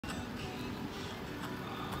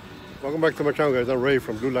Welcome back to my channel, guys. I'm Ray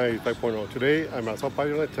from Blue Line 5.0. Today I'm at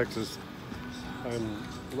Padre Island, Texas. I'm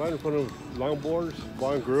right in front of Longboards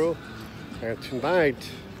Bar and Grill, and tonight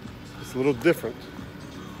it's a little different.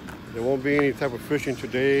 There won't be any type of fishing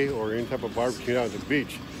today or any type of barbecue out at the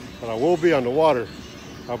beach, but I will be on the water.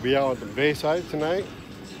 I'll be out at the bayside tonight,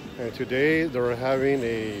 and today they're having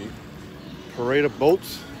a parade of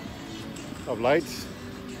boats, of lights,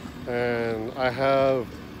 and I have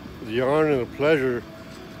the honor and the pleasure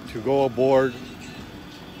to go aboard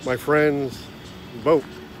my friend's boat.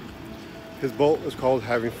 His boat is called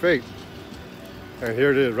Having Faith, and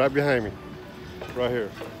here it is right behind me, right here.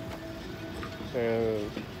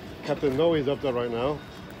 And Captain Noe's up there right now,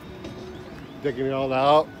 digging it all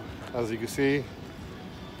out. As you can see,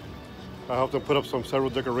 I helped him put up several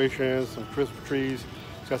decorations, some Christmas trees.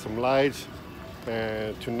 It's got some lights,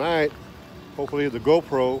 and tonight, hopefully the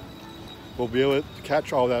GoPro will be able to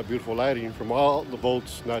catch all that beautiful lighting from all the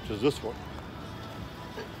boats, not just this one.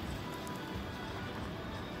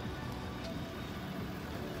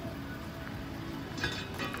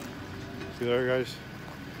 See there, guys?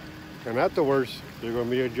 And afterwards, there's going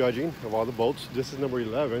to be a judging of all the boats. This is number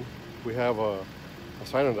 11. We have a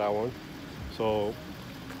sign on that one. So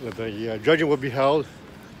the judging will be held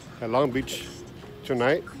at Long Beach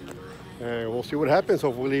tonight. And we'll see what happens.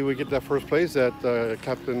 Hopefully we get that first place that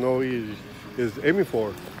Captain Noe is aiming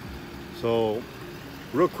for. So,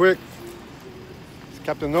 real quick, it's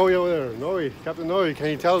Captain Noe over there. Captain Noe,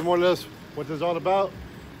 can you tell us more or less what this is all about?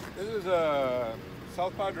 This is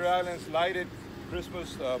South Padre Island's lighted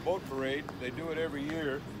Christmas boat parade. They do it every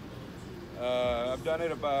year. I've done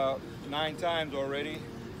it about 9 times already.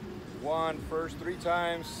 Won first 3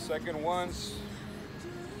 times, second once,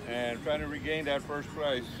 and trying to regain that first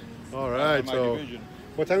prize. All right, so division.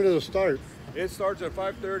 What time does it start? It starts at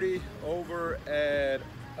 5:30 over at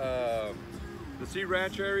the Sea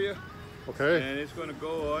Ranch area. Okay. And it's going to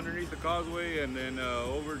go underneath the causeway and then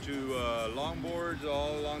over to Longboards,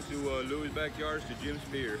 all along to Louis' Backyards to Jim's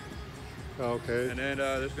Pier. Okay. And then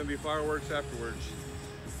there's going to be fireworks afterwards.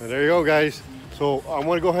 And there you go, guys. So I'm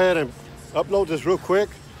going to go ahead and upload this real quick.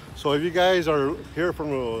 So if you guys are here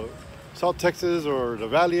from South Texas or the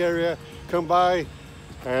Valley area, come by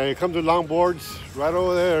and come to Longboards right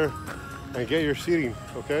over there and get your seating,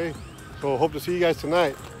 okay? So hope to see you guys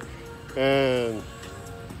tonight. And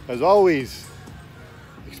as always,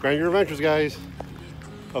 expand your adventures, guys.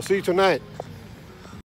 I'll see you tonight.